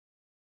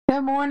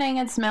Good morning,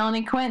 it's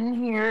Melanie Quinton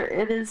here.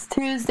 It is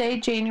Tuesday,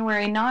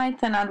 January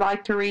 9th, and I'd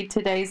like to read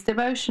today's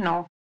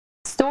devotional.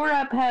 Store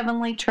up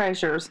heavenly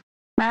treasures.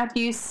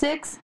 Matthew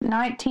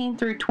 6:19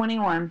 through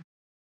 21.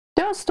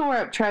 Don't store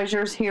up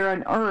treasures here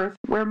on earth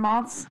where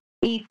moths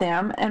eat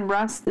them and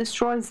rust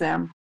destroys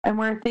them, and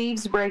where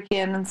thieves break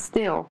in and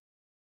steal.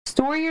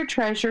 Store your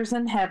treasures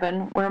in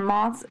heaven where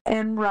moths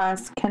and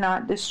rust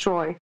cannot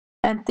destroy,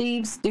 and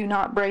thieves do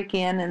not break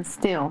in and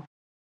steal.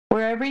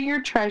 Wherever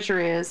your treasure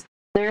is,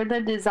 there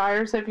the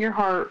desires of your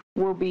heart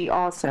will be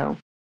also.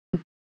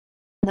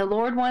 The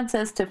Lord wants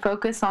us to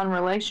focus on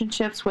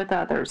relationships with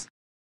others.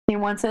 He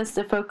wants us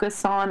to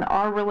focus on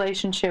our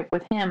relationship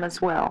with Him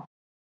as well.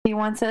 He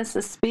wants us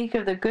to speak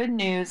of the good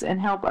news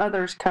and help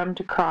others come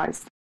to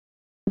Christ.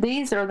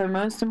 These are the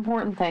most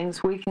important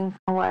things we can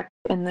collect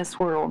in this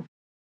world.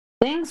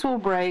 Things will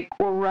break,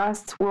 will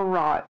rust, will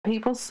rot.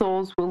 People's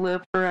souls will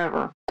live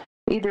forever,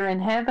 either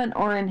in heaven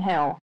or in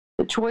hell.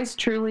 The choice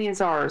truly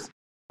is ours.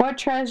 What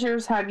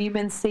treasures have you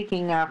been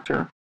seeking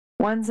after?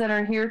 Ones that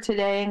are here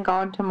today and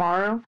gone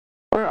tomorrow?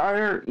 Or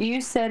are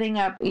you setting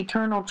up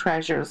eternal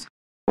treasures?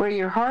 Where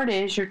your heart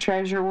is, your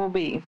treasure will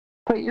be.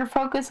 Put your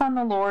focus on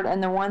the Lord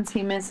and the ones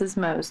He misses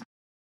most.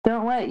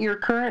 Don't let your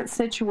current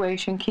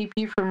situation keep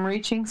you from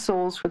reaching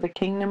souls for the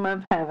kingdom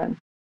of heaven.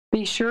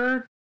 Be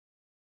true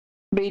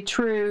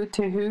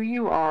to who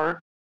you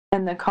are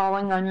and the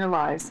calling on your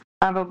lives.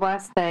 Have a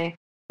blessed day.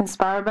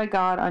 Inspired by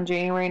God on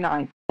January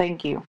 9th.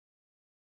 Thank you.